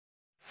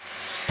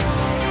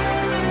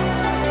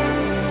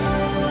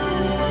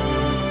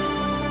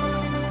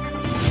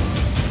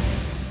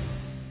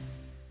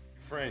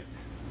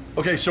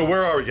Okay, so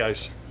where are we,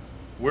 guys?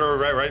 Where are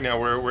we right now?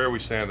 Where are we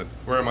standing?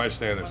 Where am I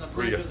standing? On the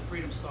bridge of the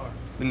Freedom Star.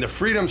 In the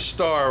Freedom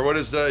Star, what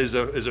is that? Is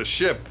a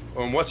ship?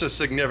 And what's the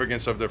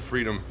significance of the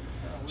Freedom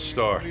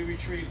Star? We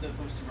retrieved the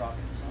boosted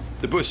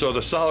rockets. So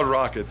the solid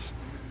rockets,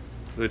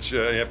 which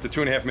after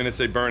 2.5 minutes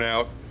they burn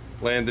out,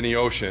 land in the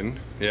ocean,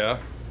 yeah?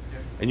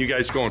 And you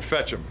guys go and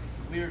fetch them.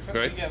 We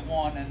get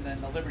one, and then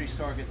the Liberty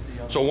Star gets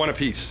the other. So one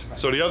apiece. Right.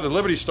 So the other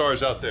Liberty Star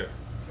is out there.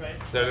 Right.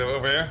 Is that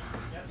over here?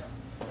 Yep.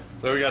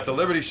 So we got the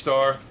Liberty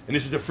Star, and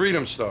this is the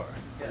Freedom Star.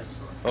 Yes.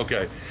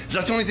 Okay. Is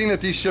that the only thing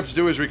that these ships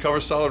do is recover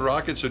solid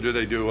rockets, or do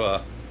they do?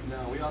 No,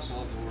 we also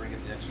look where we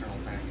get the external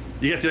tank.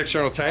 You get the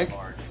external tank?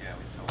 Barge, yeah,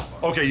 we tow the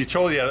barge. Okay, you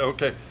tow the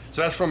okay.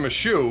 So that's from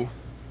Michoud.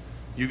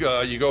 You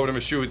go to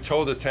Michoud and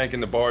tow the tank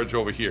and the barge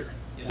over here.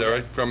 Is that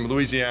right? From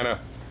Louisiana.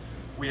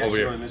 We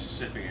actually go to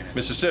Mississippi, and it's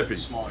Mississippi.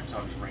 Smaller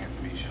tugs bring it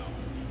to me,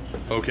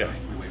 Shuttle. Okay.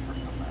 We wait for it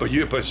to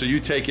come back. So you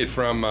take it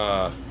from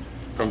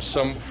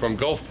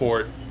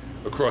Gulfport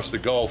across the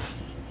Gulf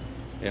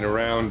and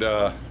around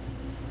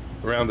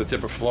the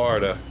tip of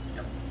Florida,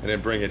 and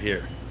then bring it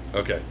here.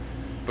 Okay.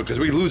 Because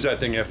we lose that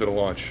thing after the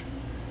launch.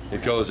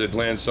 It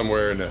lands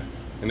somewhere in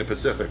the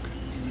Pacific.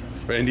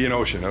 Indian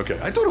Ocean. Okay.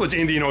 I thought it was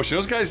Indian Ocean.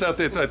 Those guys out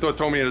there I thought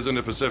told me it was in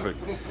the Pacific.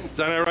 Is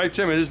that right,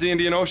 Tim? Is this the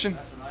Indian Ocean?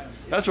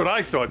 That's what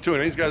I thought too.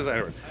 And these guys,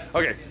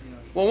 okay.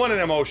 Well, one of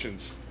them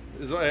oceans.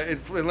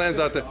 It lands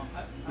out there.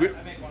 I make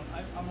one.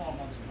 I'm on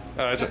once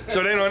a month.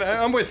 So they don't.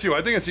 I'm with you.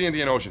 I think it's the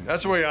Indian Ocean.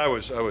 That's the way I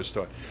was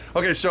taught.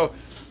 Okay, so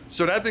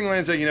that thing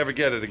lands there, you never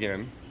get it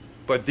again.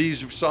 But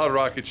these solid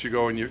rockets, you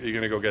go and you're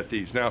going to go get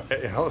these. Now,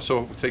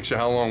 so it takes you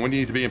how long? When do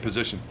you need to be in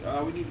position?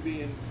 We need to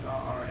be in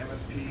on our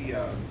MSP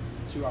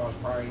 2 hours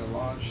prior to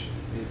launch.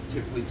 It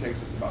typically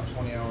takes us about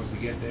 20 hours to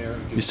get there.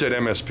 You said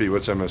MSP.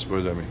 What's MSP? What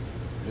does that mean?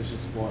 Mission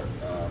support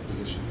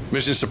position.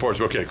 Mission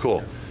support. Okay,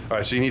 cool. All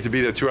right, so you need to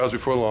be there 2 hours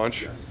before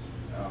launch. Yes.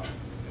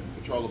 And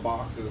patrol the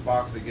box. So the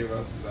box they give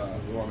us,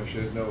 we want to make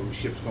sure there's no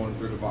ships going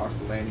through the box,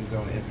 the landing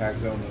zone, impact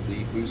zone of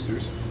the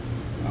boosters.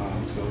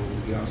 So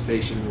we get on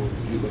station,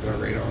 we look at our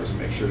radars and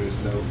make sure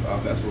there's no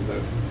vessels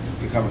that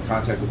can come in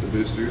contact with the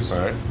boosters. All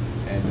right.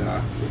 And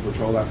we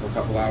patrol that for a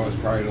couple hours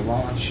prior to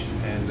launch,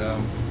 and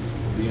we'll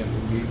be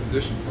in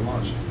position for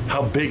launch.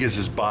 How big is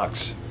this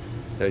box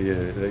that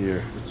you're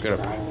going to?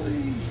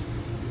 Probably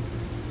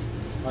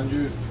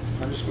 100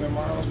 square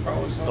miles,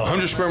 probably something.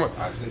 100 square miles?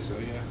 I'd say so,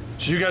 yeah.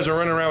 So you guys are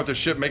running around with the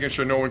ship making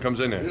sure no one comes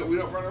in there? We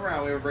don't run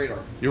around, we have radar.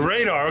 Your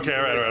radar? Okay,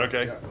 all right,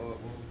 okay. Yeah, we'll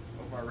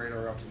open our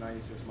radar up to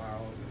 96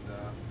 miles, and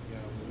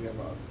we have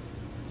a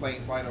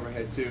plane flying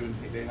overhead too, and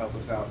they help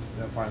us out,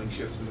 finding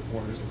ships in the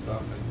corners and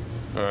stuff,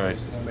 and all right.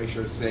 Make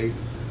sure it's safe.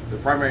 The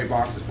primary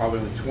box is probably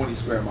only 20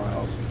 square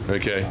miles.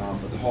 Okay.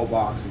 But the whole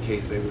box, in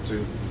case they were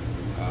to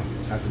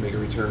have to make a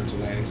return to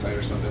landing site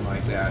or something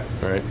like that,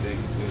 right.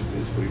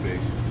 It's pretty big.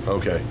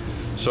 Okay.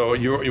 So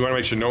you want to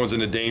make sure no one's in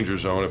the danger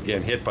zone of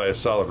getting hit by a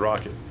solid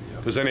rocket,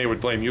 because then they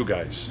would blame you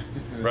guys,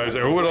 right?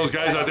 Who are those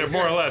guys out there,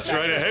 more or less,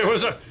 right? Hey,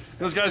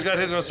 those guys got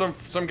hit?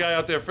 Some guy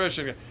out there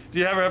fishing. Do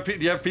you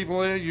have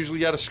people in it? Usually,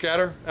 you got to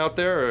scatter out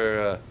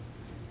there, or?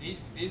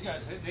 These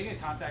guys, they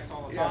get contacts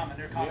all the time, and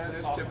they're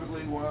constantly there's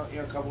typically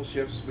a couple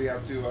ships we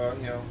have to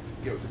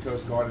get with the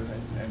Coast Guard,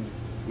 and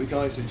we can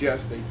only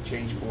suggest they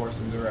change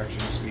course and direction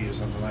or speed or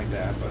something like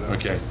that. But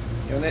okay.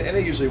 And they're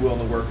usually willing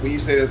to work. When you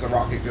say there's a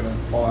rocket going to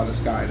fall out of the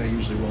sky, they're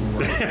usually willing to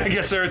work. I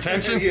guess their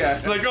attention. Yeah.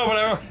 It's like,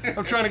 but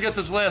I'm trying to get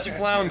this last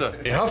flounder.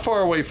 How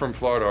far away from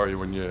Florida are you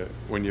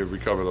when you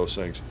recover those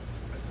things?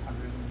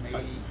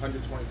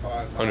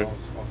 125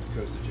 miles off the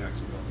coast of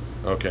Jacksonville.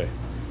 Okay.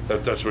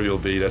 That's where you'll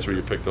be. That's where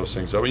you pick those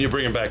things up. And you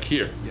bring them back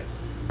here. Yes.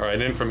 All right.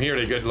 And then from here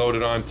they get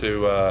loaded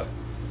onto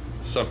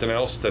something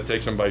else that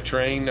takes them by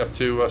train up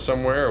to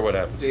somewhere, or what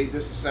happens? They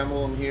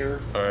disassemble them here.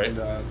 All right. And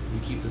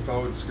we keep the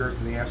forward skirts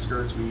and the aft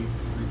skirts. We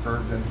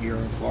refurb them here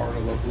in Florida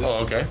locally. Oh,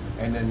 okay.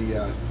 And then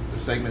the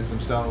segments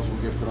themselves will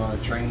get put on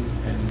a train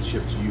and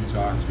shipped to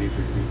Utah to be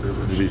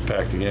refurbished. To be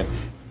packed again.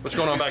 What's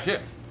going on back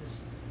here?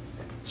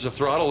 Is it a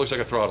throttle? Looks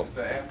like a throttle. It's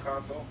the aft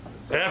console.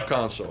 Aft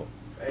console.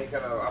 Any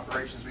kind of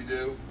operations we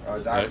do,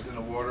 divers in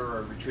the water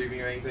or retrieving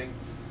anything,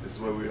 this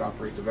is where we would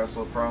operate the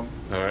vessel from.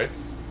 All right.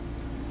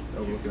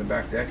 Overlooking the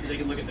back deck. They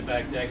can look at the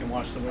back deck and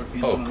watch the work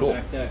being Oh, done cool. on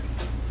the back deck.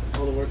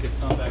 All the work gets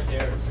done back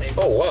there. It's safe.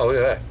 Oh, wow, look at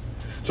that.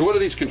 So what are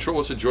these controls?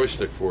 What's the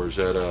joystick for? Is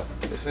that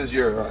This is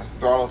your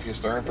throttle for your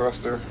stern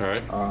thruster. All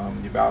right.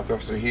 Your bow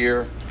thruster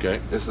here.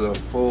 Okay. This is a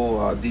full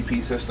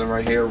DP system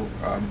right here.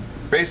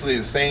 Basically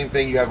the same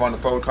thing you have on the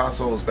forward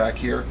console is back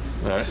here.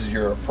 All right. This is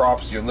your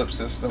props, your lift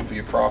system for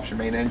your props, your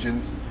main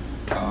engines.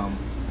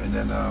 And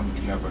then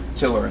you have a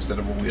tiller instead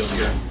of a wheel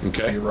here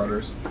for your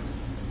rudders.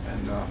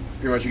 And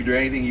pretty much you can do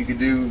anything you can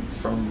do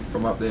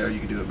from up there, you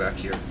can do it back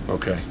here.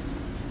 Okay.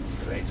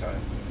 At any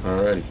time.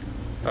 Alrighty.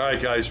 All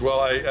right, guys. Well,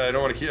 I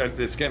don't want to keep.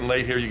 It's getting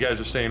late here. You guys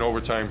are staying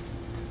overtime,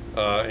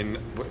 and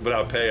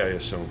without pay, I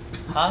assume.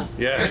 Huh?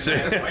 Yeah. See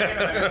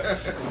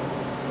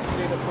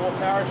the full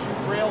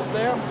parachute rails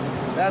there?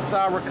 That's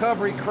our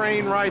recovery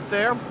crane right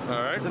there. All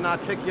right. It's an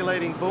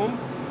articulating boom.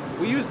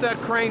 We use that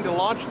crane to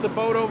launch the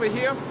boat over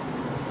here.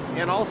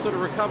 and also to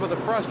recover the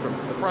frustrum.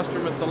 The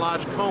frustrum is the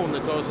large cone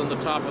that goes on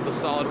the top of the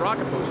solid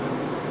rocket booster.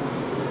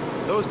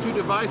 Those two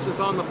devices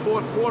on the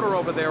port quarter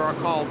over there are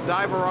called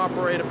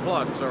diver-operated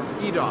plugs, or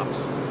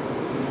EDOPs.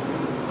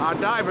 Our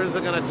divers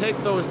are going to take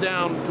those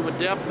down to a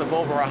depth of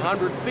over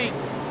 100 feet,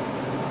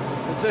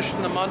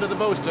 position them under the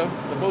booster.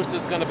 The booster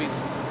is going to be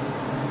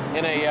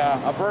in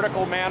a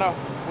vertical manner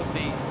with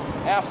the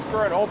aft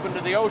skirt open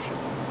to the ocean.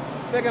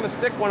 They're going to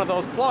stick one of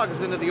those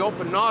plugs into the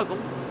open nozzle.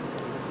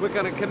 We're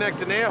going to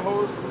connect an air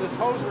hose to this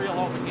hose reel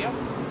over here.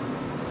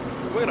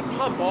 We're going to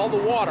pump all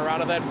the water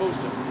out of that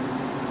booster.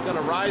 It's going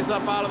to rise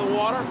up out of the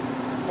water,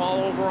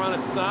 fall over on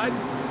its side.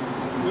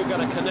 We're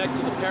going to connect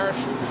to the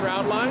parachute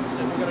shroud lines,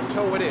 and we're going to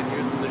tow it in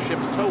using the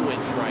ship's tow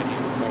winch right here.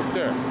 Right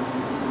there.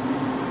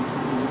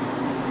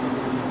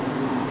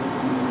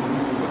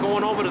 We're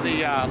going over to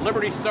the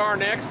Liberty Star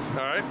next.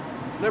 All right.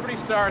 Liberty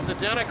Star is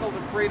identical to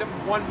Freedom.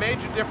 One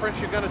major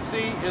difference you're going to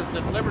see is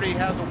that Liberty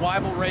has a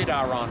Weibel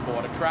radar on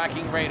board, a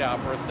tracking radar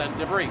for ascent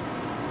debris.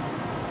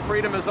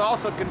 Freedom is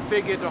also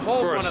configured to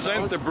hold For one of those.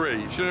 ascent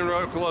debris. You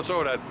shouldn't gloss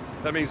over that.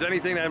 That means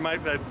anything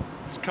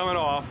that's coming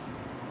off,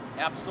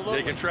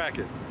 Absolutely. they can track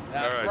it.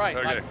 That's All right.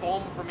 Okay. Like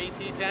foam from ET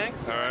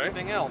tanks or All right.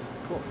 anything else.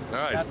 Cool. All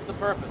right. That's the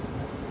purpose.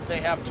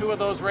 They have two of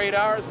those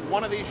radars.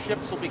 One of these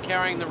ships will be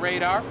carrying the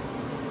radar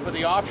for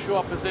the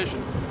offshore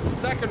position. The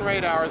second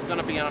radar is going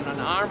to be on an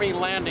Army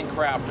landing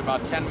craft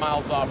about 10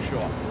 miles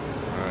offshore. All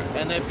right.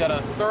 And they've got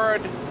a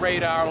third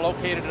radar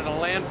located in a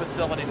land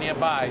facility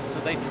nearby, so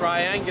they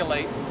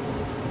triangulate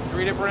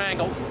 3 different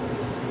angles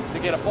to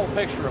get a full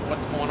picture of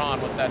what's going on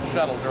with that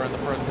shuttle during the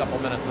first couple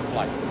minutes of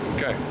flight.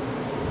 Okay.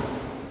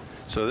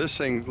 So this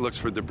thing looks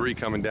for debris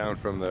coming down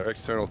from the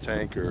external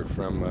tank or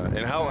from,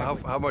 and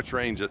how much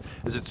range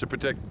is it to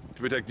protect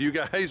you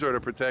guys or to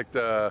protect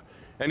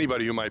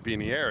anybody who might be in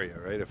the area,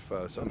 right? If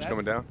something's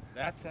coming down.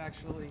 That's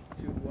actually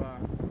to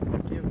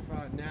give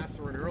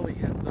NASA an early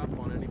heads up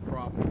on any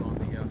problems on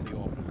the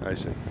orbiter. I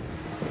see.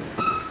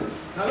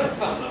 Now that's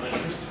something of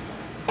interest.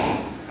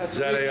 That's Is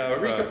that a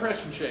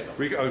recompression chamber.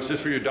 Oh, is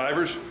this for your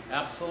divers?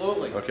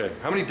 Absolutely. Okay.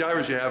 How many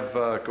divers you have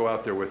go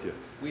out there with you?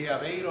 We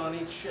have 8 on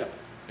each ship.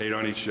 8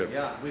 on each ship.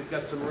 Yeah, we've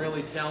got some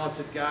really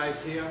talented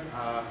guys here.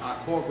 Our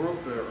core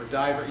group are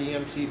diver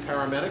EMT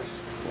paramedics.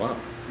 Wow.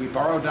 We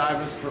borrow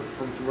divers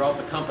from throughout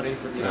the company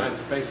from the United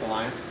Space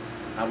Alliance.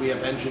 We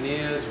have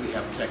engineers, we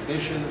have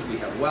technicians, we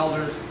have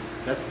welders.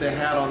 That's their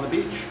hat on the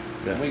beach.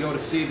 Yeah. When we go to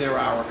sea, they're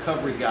our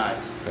recovery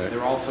guys. Right.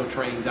 They're also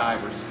trained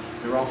divers.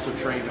 They're also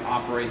trained to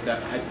operate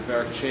that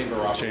hyperbaric chamber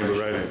operation. Chamber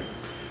right in.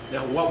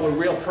 Now, what we're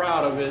real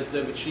proud of is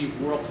they've achieved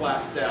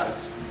world-class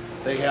status.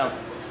 They have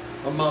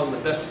among the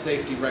best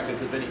safety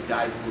records of any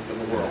dive group in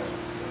the world,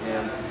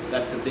 and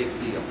that's a big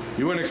deal.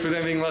 You wouldn't expect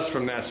anything less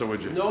from NASA,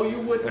 would you? No,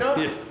 you would not.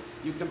 Yeah.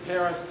 You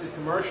compare us to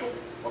commercial,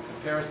 or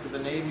compare us to the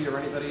Navy or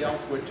anybody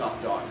else, we're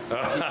top dogs. People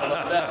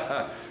are the best.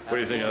 What do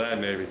you think of that,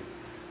 Navy?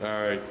 All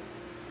right.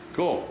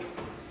 Cool.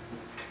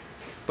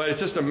 But it's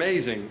just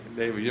amazing,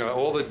 Navy, you know,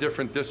 all the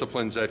different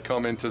disciplines that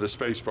come into the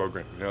space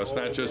program. You know, it's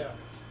not just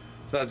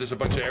it's not just a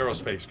bunch of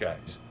aerospace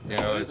guys. You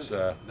know, it's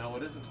no,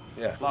 it isn't.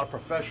 yeah. A lot of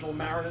professional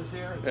mariners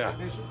here and Yeah.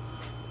 technicians.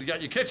 You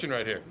got your kitchen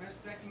right here. Mess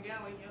deck and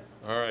galley, yep.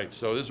 All right,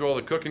 so this is where all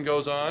the cooking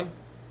goes on.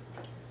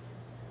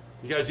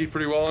 You guys eat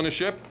pretty well on the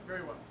ship?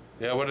 Very well.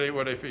 Yeah, what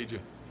do they feed you?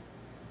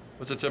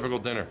 What's a typical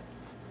dinner?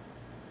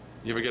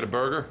 You ever get a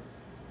burger?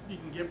 You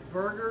can get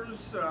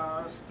burgers,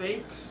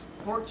 steaks,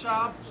 pork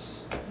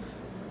chops,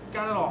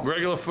 got it all.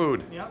 Regular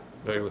food. Yep.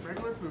 Regular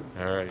Regular food.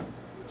 All right.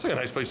 It's like a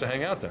nice place to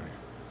hang out down here.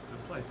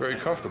 Good place. Very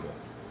comfortable.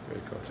 Very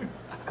comfortable.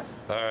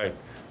 All right.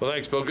 Well,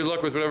 thanks, Bill. Good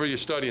luck with whatever you're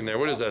studying there.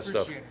 What is that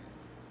stuff? Appreciate it.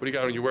 What do you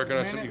got? Are you working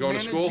on something? You going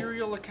to school?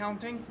 Managerial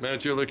accounting,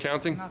 Managerial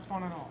accounting? not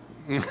fun at all.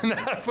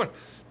 Not fun.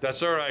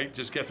 That's all right.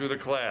 Just get through the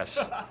class.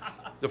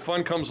 The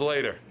fun comes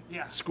later.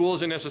 Yeah. School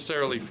isn't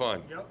necessarily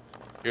fun. Yep.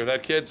 You hear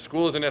that, kids?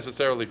 School isn't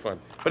necessarily fun.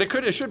 But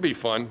it should be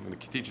fun. And the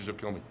teachers will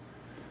kill me.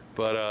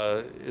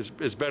 But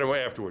it's better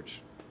way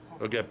afterwards.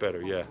 It'll get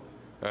better, yeah.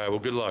 All right, well,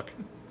 good luck.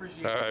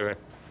 Appreciate All it. right, man.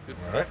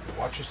 All right.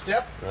 Watch your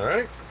step. All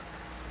right.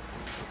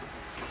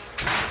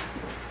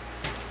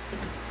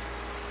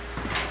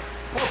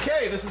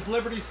 Okay, this is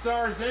Liberty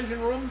Star's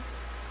engine room.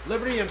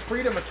 Liberty and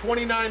Freedom are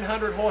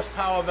 2,900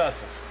 horsepower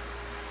vessels.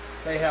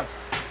 They have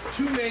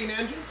 2 main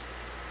engines.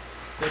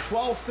 They're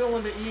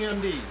 12-cylinder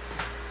EMDs.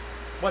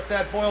 What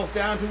that boils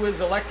down to is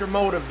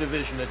electromotive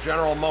division at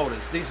General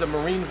Motors. These are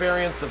marine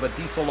variants of a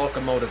diesel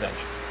locomotive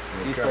engine.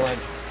 Diesel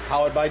engines,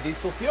 powered by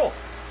diesel fuel.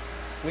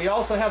 We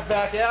also have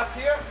back aft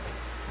here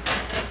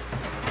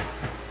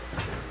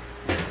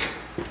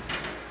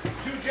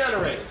 2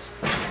 generators.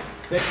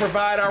 They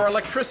provide our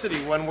electricity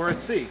when we're at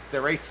sea. They're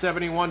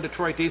 871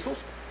 Detroit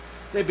diesels.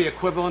 They'd be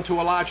equivalent to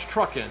a large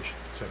truck engine.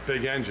 It's a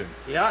big engine.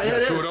 Yeah, You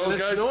got it two is. of those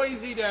and guys? it's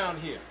noisy down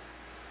here.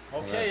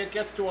 Okay, it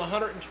gets to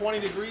 120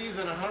 degrees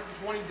and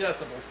 120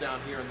 decibels down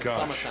here in the Gosh.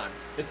 summertime.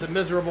 It's a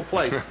miserable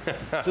place.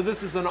 So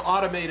this is an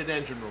automated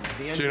engine room.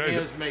 The So you're not-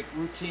 engineers make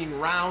routine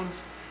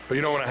rounds. But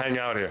you don't want to hang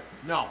out here.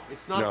 No,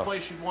 it's not No. a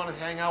place you'd want to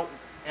hang out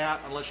at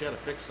unless you had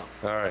to fix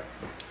something. All right.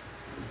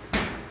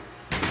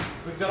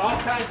 We've got all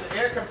kinds of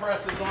air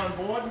compressors on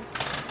board.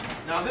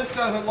 Now this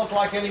doesn't look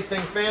like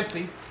anything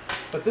fancy,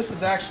 but this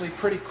is actually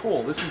pretty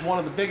cool. This is one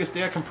of the biggest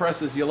air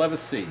compressors you'll ever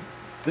see.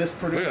 This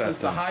produces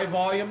the high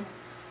volume,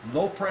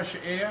 low pressure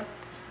air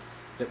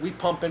that we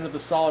pump into the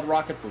solid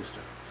rocket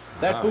booster.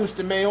 That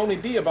booster may only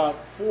be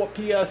about 4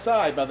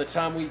 psi by the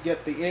time we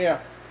get the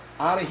air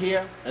out of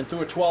here and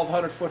through a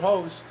 1,200-foot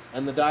hose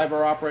and the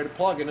diver-operated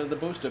plug into the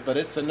booster, but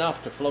it's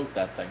enough to float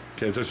that thing.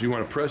 Okay, so you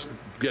want to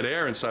get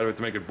air inside of it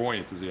to make it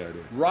buoyant is the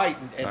idea. Right,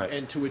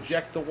 and to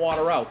eject the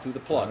water out through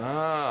the plugs.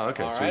 Ah,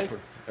 okay. All So right?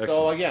 excellent.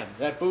 So again,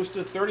 that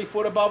booster's 30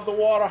 foot above the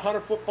water, 100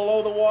 foot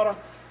below the water.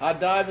 Our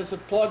divers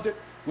have plugged it.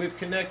 We've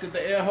connected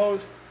the air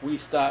hose. We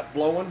start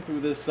blowing through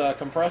this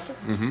compressor.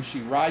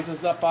 She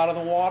rises up out of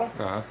the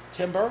water.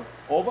 Timber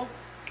over.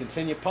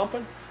 Continue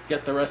pumping.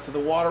 Get the rest of the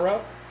water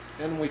out.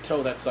 And we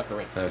tow that sucker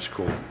in. That's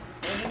cool.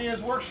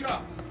 Engineer's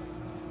workshop.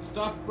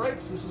 Stuff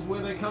breaks. This is where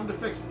they come to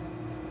fix it.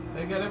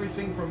 They got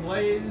everything from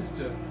lathes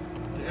to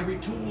every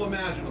tool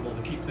imaginable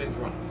to keep things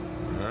running.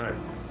 All right.